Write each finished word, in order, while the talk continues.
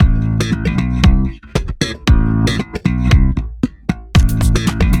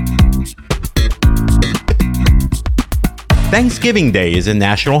Thanksgiving Day is a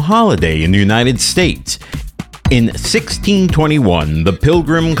national holiday in the United States. In 1621, the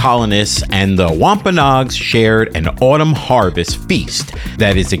Pilgrim colonists and the Wampanoags shared an autumn harvest feast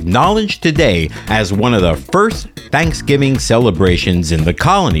that is acknowledged today as one of the first Thanksgiving celebrations in the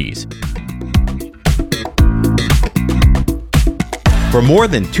colonies. For more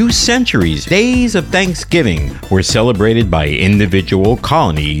than 2 centuries, days of Thanksgiving were celebrated by individual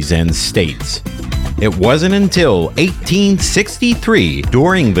colonies and states. It wasn't until 1863,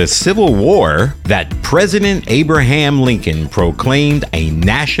 during the Civil War, that President Abraham Lincoln proclaimed a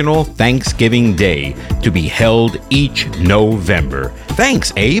National Thanksgiving Day to be held each November.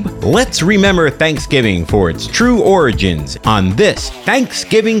 Thanks, Abe. Let's remember Thanksgiving for its true origins on this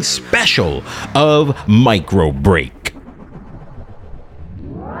Thanksgiving special of Micro Break.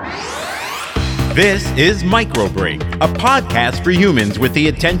 This is Micro Break, a podcast for humans with the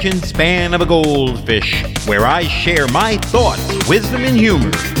attention span of a goldfish, where I share my thoughts, wisdom, and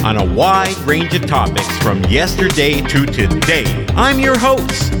humor on a wide range of topics from yesterday to today. I'm your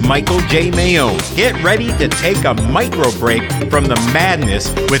host, Michael J. Mayone. Get ready to take a micro break from the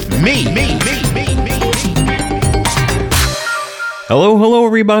madness with me. Hello,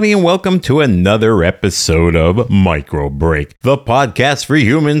 everybody, and welcome to another episode of Micro Break, the podcast for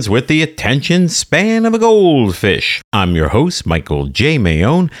humans with the attention span of a goldfish. I'm your host, Michael J.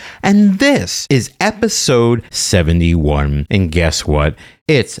 Mayone, and this is episode 71. And guess what?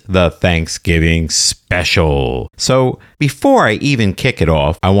 It's the Thanksgiving special. So before I even kick it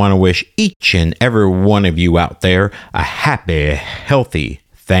off, I want to wish each and every one of you out there a happy, healthy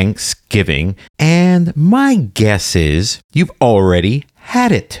Thanksgiving, and my guess is you've already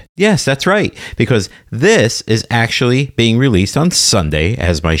had it. Yes, that's right, because this is actually being released on Sunday,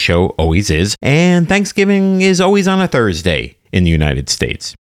 as my show always is, and Thanksgiving is always on a Thursday in the United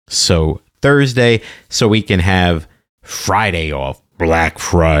States. So Thursday, so we can have Friday off. Black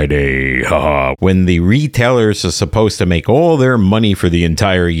Friday, when the retailers are supposed to make all their money for the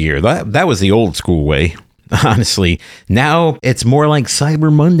entire year. That was the old school way. Honestly, now it's more like Cyber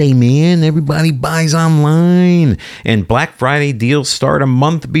Monday, man. Everybody buys online. And Black Friday deals start a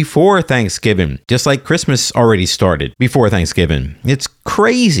month before Thanksgiving, just like Christmas already started before Thanksgiving. It's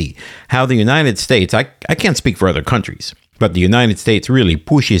crazy how the United States, I can't speak for other countries, but the United States really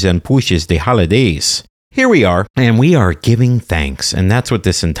pushes the holidays. Here we are, and we are giving thanks. And that's what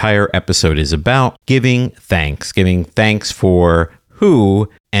this entire episode is about, giving thanks for who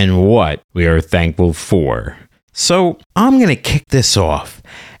and what we are thankful for. So I'm going to kick this off.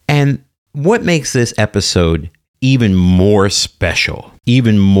 And what makes this episode even more special,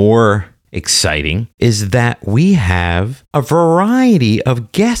 even more exciting, is that we have a variety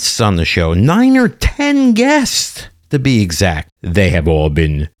of guests on the show, 9 or 10 guests to be exact. They have all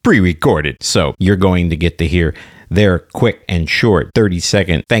been pre-recorded. So you're going to get to hear their quick and short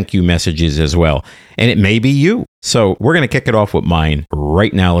 30-second thank you messages as well. And it may be you. So we're going to kick it off with mine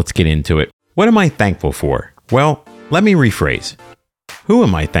right now. Let's get into it. What am I thankful for? Well, let me rephrase. Who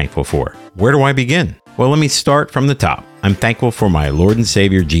am I thankful for? Where do I begin? Well, let me start from the top. I'm thankful for my Lord and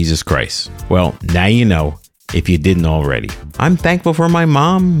Savior, Jesus Christ. Well, now you know, if you didn't already. I'm thankful for my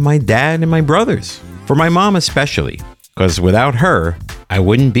mom, my dad, and my brothers. For my mom especially, because without her, I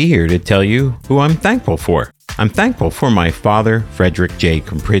wouldn't be here to tell you who I'm thankful for. I'm thankful for my father, Frederick J.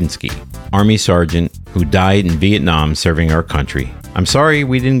 Komprinsky, Army Sergeant who died in Vietnam serving our country. I'm sorry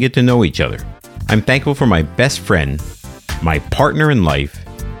we didn't get to know each other. I'm thankful for my best friend, my partner in life,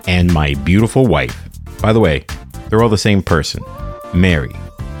 and my beautiful wife. By the way, they're all the same person. Mary,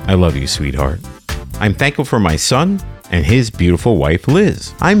 I love you, sweetheart. I'm thankful for my son and his beautiful wife,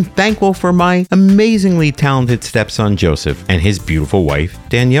 Liz. I'm thankful for my amazingly talented stepson, Joseph, and his beautiful wife,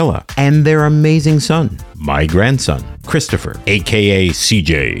 Daniela, and their amazing son, my grandson, Christopher, aka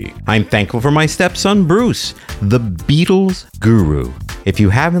CJ. I'm thankful for my stepson, Bruce, the Beatles guru. If you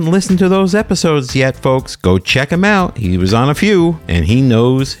haven't listened to those episodes yet, folks, go check him out. He was on a few, and he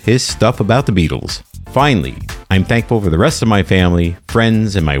knows his stuff about the Beatles. Finally, I'm thankful for the rest of my family,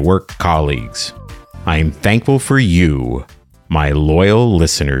 friends, and my work colleagues. I'm thankful for you, my loyal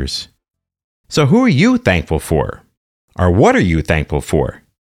listeners. So who are you thankful for? Or what are you thankful for?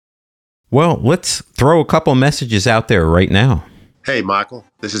 Well, let's throw a couple messages out there right now. Hey, Michael,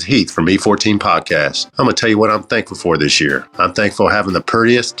 this is Heath from E14 Podcast. I'm going to tell you what I'm thankful for this year. I'm thankful for having the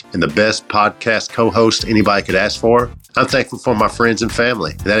prettiest and the best podcast co-host anybody could ask for. I'm thankful for my friends and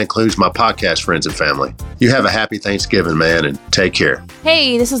family. That includes my podcast friends and family. You have a happy Thanksgiving, man, and take care.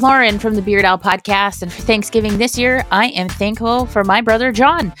 Hey, this is Lauren from the Beard Owl Podcast, and for Thanksgiving this year, I am thankful for my brother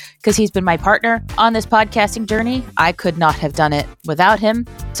John, because he's been my partner on this podcasting journey. I could not have done it without him.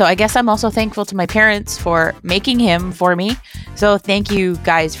 So I guess I'm also thankful to my parents for making him for me. So thank you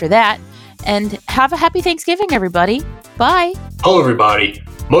guys for that. And have a happy Thanksgiving, everybody. Bye. Hello, everybody.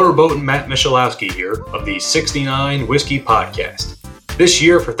 Motorboat and Matt Michalowski here of the 69 Whiskey Podcast. This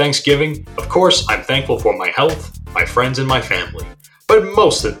year for Thanksgiving, of course, I'm thankful for my health, my friends, and my family. But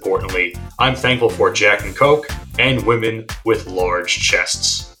most importantly, I'm thankful for Jack and Coke and women with large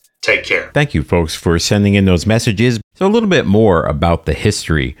chests. Take care. Thank you, folks, for sending in those messages. So a little bit more about the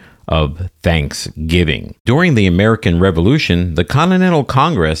history of Thanksgiving. During the American Revolution, the Continental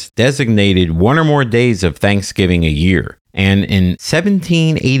Congress designated one or more days of Thanksgiving a year. And in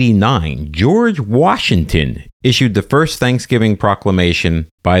 1789, George Washington issued the first Thanksgiving proclamation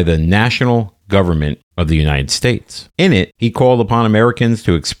by the national government of the United States. In it, he called upon Americans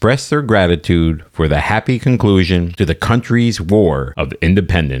to express their gratitude for the happy conclusion to the country's war of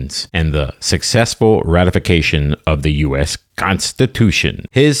independence and the successful ratification of the U.S. Constitution.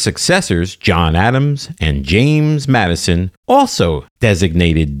 His successors, John Adams and James Madison, also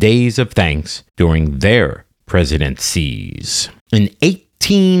designated days of thanks during their presidencies. In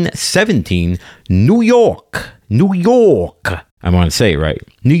 1817, New York, I want to say it right,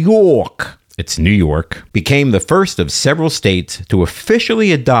 New York, it's New York, became the first of several states to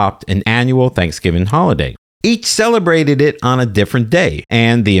officially adopt an annual Thanksgiving holiday. Each celebrated it on a different day,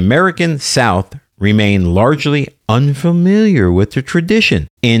 and the American South remained largely unfamiliar with the tradition.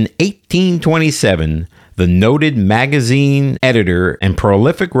 In 1827, the noted magazine editor and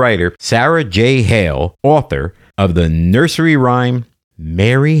prolific writer Sarah J. Hale, author of the nursery rhyme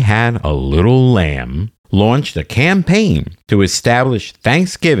Mary Had a Little Lamb, launched a campaign to establish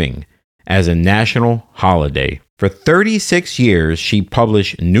Thanksgiving as a national holiday. For 36 years, she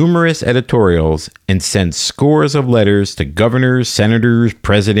published numerous editorials and sent scores of letters to governors, senators,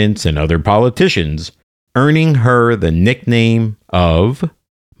 presidents, and other politicians, earning her the nickname of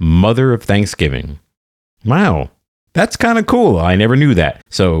Mother of Thanksgiving. Wow, that's kind of cool. I never knew that.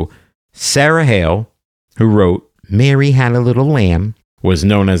 So, Sarah Hale, who wrote Mary Had a Little Lamb, was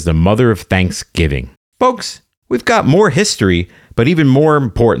known as the Mother of Thanksgiving. Folks, we've got more history, but even more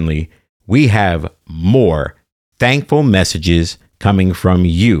importantly, we have more thankful messages coming from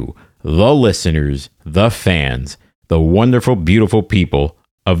you, the listeners, the fans, the wonderful, beautiful people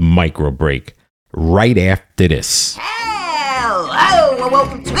of Microbreak, right after this. Hello, and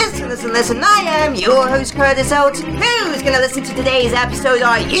welcome to Listen. I am your host, Curtis Elton. Who's gonna listen to today's episode?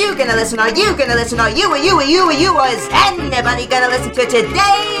 Are you gonna listen? Are you gonna listen? Are you? Is anybody gonna listen to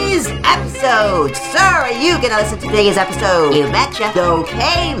today's episode? Sir, are you gonna listen to today's episode? You betcha.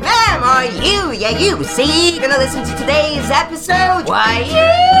 Okay, ma'am, are you? Yeah, you. See, gonna listen to today's episode? Why,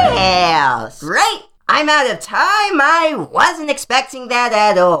 yes. Great. I'm out of time. I wasn't expecting that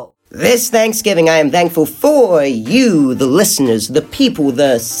at all. This Thanksgiving, I am thankful for you, the listeners, the people,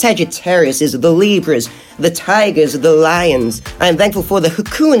 the Sagittariuses, the Libras, the Tigers, the Lions. I am thankful for the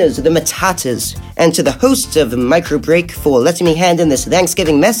Hakunas, the Matatas, and to the hosts of Microbreak for letting me hand in this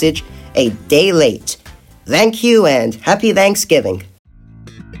Thanksgiving message a day late. Thank you and happy Thanksgiving.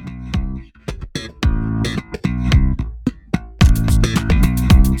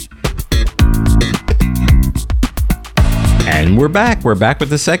 And we're back with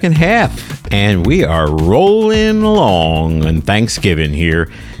the second half, and we are rolling along on Thanksgiving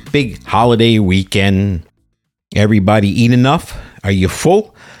here. Big holiday weekend. Everybody eat enough? Are you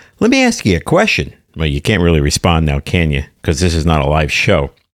full? Let me ask you a question. Well, you can't really respond now, can you? Because this is not a live show.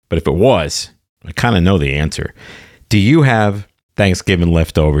 But if it was, I kind of know the answer. Do you have Thanksgiving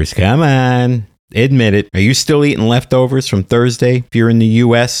leftovers? Come on, admit it. Are you still eating leftovers from Thursday if you're in the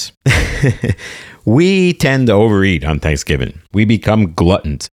U.S.? We tend to overeat on Thanksgiving. We become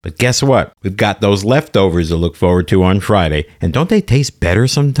gluttons. But guess what? We've got those leftovers to look forward to on Friday. And don't they taste better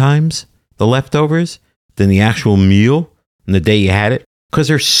sometimes, the leftovers, than the actual meal on the day you had it? Because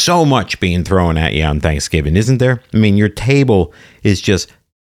there's so much being thrown at you on Thanksgiving, isn't there? I mean, your table is just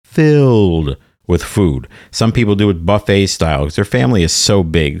filled with food. Some people do it buffet style because their family is so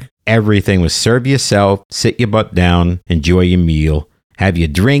big. Everything was serve yourself, sit your butt down, enjoy your meal, have your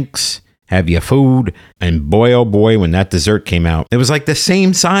drinks, have your food. And boy, oh boy, when that dessert came out, it was like the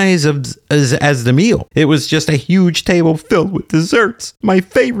same size as the meal. It was just a huge table filled with desserts. My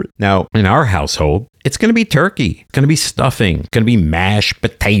favorite. Now, in our household, it's going to be turkey. It's going to be stuffing. It's going to be mashed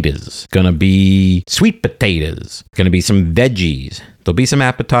potatoes. It's going to be sweet potatoes. It's going to be some veggies. There'll be some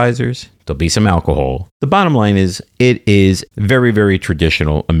appetizers. There'll be some alcohol. The bottom line is, it is very, very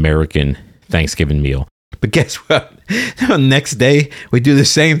traditional American Thanksgiving meal. But guess what? Next day, we do the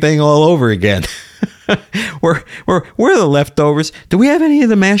same thing all over again. We're the leftovers. Do we have any of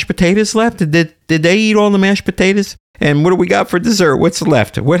the mashed potatoes left? Did they eat all the mashed potatoes? And what do we got for dessert? What's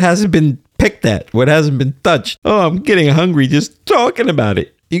left? What hasn't been picked at? What hasn't been touched? Oh, I'm getting hungry just talking about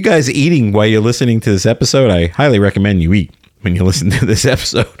it. You guys eating while you're listening to this episode? I highly recommend you eat when you listen to this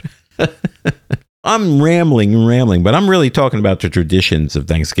episode. I'm rambling, but I'm really talking about the traditions of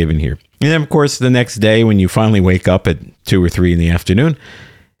Thanksgiving here. And then, of course, the next day when you finally wake up at 2 or 3 in the afternoon,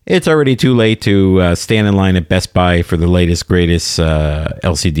 it's already too late to stand in line at Best Buy for the latest, greatest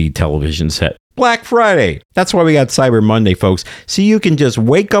LCD television set. Black Friday. That's why we got Cyber Monday, folks. So you can just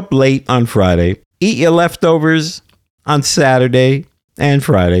wake up late on Friday, eat your leftovers on Saturday and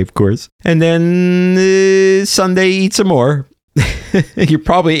Friday, of course. And then Sunday, eat some more. You're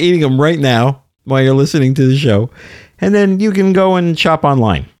probably eating them right now while you're listening to the show. And then you can go and shop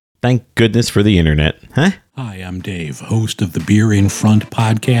online. Thank goodness for the internet, huh? Hi, I'm Dave, host of the Beer in Front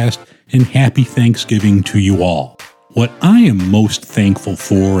podcast, and happy Thanksgiving to you all. What I am most thankful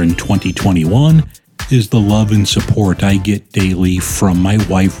for in 2021 is the love and support I get daily from my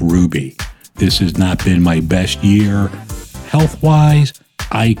wife, Ruby. This has not been my best year. Health-wise,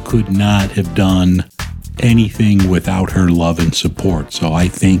 I could not have done anything without her love and support, so I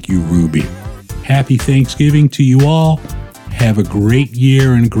thank you, Ruby. Happy Thanksgiving to you all. Have a great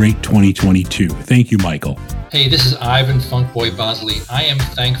year and great 2022. Thank you, Michael. Hey, this is Ivan Funkboy Bosley. I am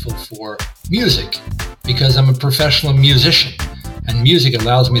thankful for music because I'm a professional musician, and music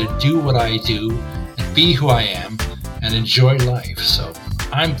allows me to do what I do and be who I am and enjoy life. So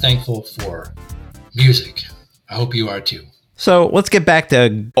I'm thankful for music. I hope you are too. So let's get back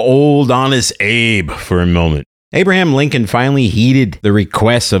to old honest Abe for a moment. Abraham Lincoln finally heeded the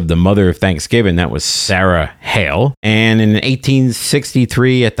requests of the mother of Thanksgiving, that was Sarah Hale, and in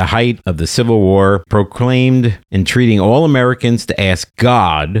 1863, at the height of the Civil War, proclaimed entreating all Americans to ask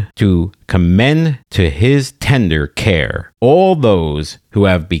God to commend to his tender care all those who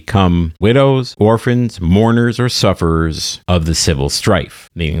have become widows, orphans, mourners, or sufferers of the civil strife,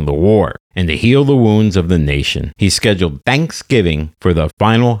 meaning the war, and to heal the wounds of the nation. He scheduled Thanksgiving for the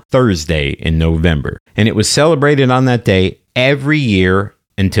final Thursday in November, and it was celebrated on that day every year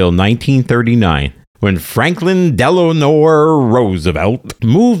until 1939, when Franklin Delano Roosevelt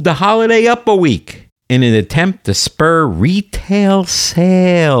moved the holiday up a week in an attempt to spur retail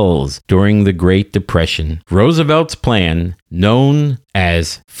sales during the Great Depression. Roosevelt's plan, known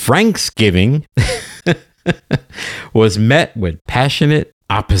as Franksgiving, was met with passionate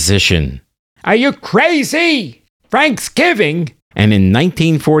opposition. Are you crazy? Franksgiving? And in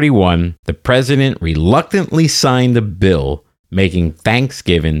 1941, the president reluctantly signed a bill making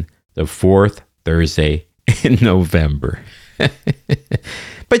Thanksgiving the fourth Thursday in November.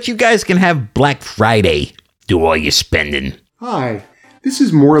 But you guys can have Black Friday. Do all your spending. Hi, this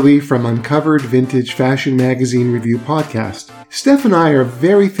is Morley from Uncovered Vintage Fashion Magazine Review Podcast. Steph and I are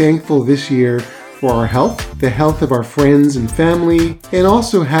very thankful this year for our health, the health of our friends and family, and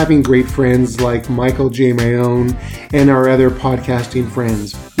also having great friends like Michael J. Mayone and our other podcasting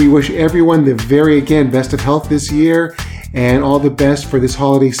friends. We wish everyone the very, again, best of health this year and all the best for this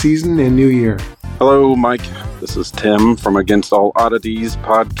holiday season and New Year. Hello, Mike. This is Tim from Against All Oddities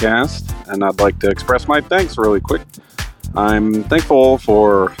podcast, and I'd like to express my thanks really quick. I'm thankful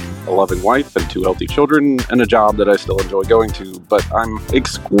for a loving wife and 2 healthy children and a job that I still enjoy going to, but I'm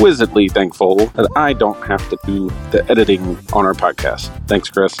exquisitely thankful that I don't have to do the editing on our podcast. Thanks,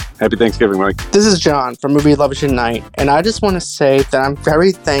 Chris. Happy Thanksgiving, Mike. This is John from Movie Lovers Unite, and I just want to say that I'm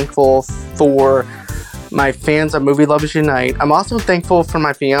very thankful for my fans on Movie Lovers Unite. I'm also thankful for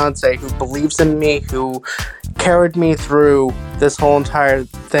my fiance who believes in me, who carried me through this whole entire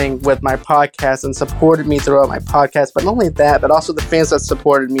thing with my podcast and supported me throughout my podcast. But not only that, but also the fans that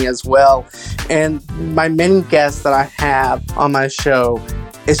supported me as well. And my many guests that I have on my show.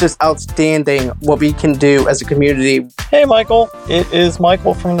 It's just outstanding what we can do as a community. Hey, Michael. It is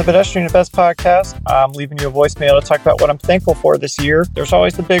Michael from the Pedestrian at Best podcast. I'm leaving you a voicemail to talk about what I'm thankful for this year. There's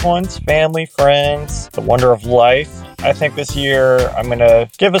always the big ones, family, friends, the wonder of life. I think this year I'm going to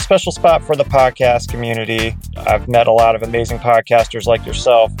give a special spot for the podcast community. I've met a lot of amazing podcasters like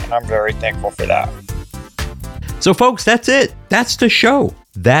yourself, and I'm very thankful for that. So, folks, that's it. That's the show.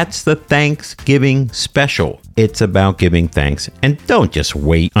 That's the Thanksgiving special. It's about giving thanks. And don't just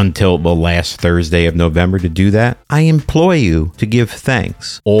wait until the last Thursday of November to do that. I implore you to give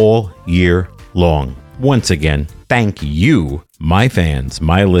thanks all year long. Once again, thank you, my fans,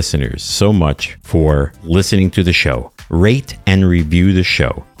 my listeners, so much for listening to the show. Rate and review the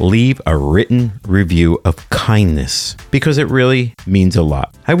show. Leave a written review of kindness because it really means a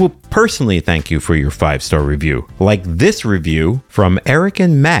lot. I will personally thank you for your 5-star review, like this review from Eric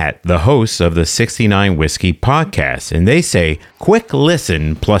and Matt, the hosts of the 69 Whiskey podcast. And they say, quick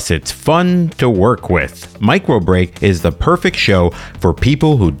listen, plus it's fun to work with. Micro Break is the perfect show for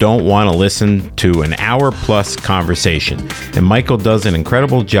people who don't want to listen to an hour-plus conversation. And Michael does an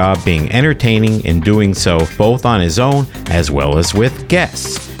incredible job being entertaining and doing so both on his own as well as with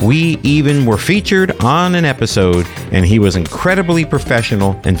guests. We even were featured on an episode, and he was incredibly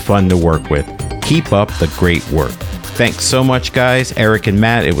professional and fun to work with. Keep up the great work. Thanks so much, guys. Eric and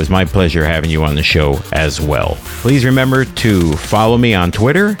Matt, it was my pleasure having you on the show as well. Please remember to follow me on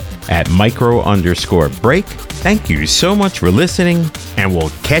Twitter at @micro_break. Thank you so much for listening, and we'll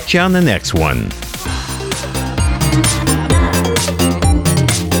catch you on the next one.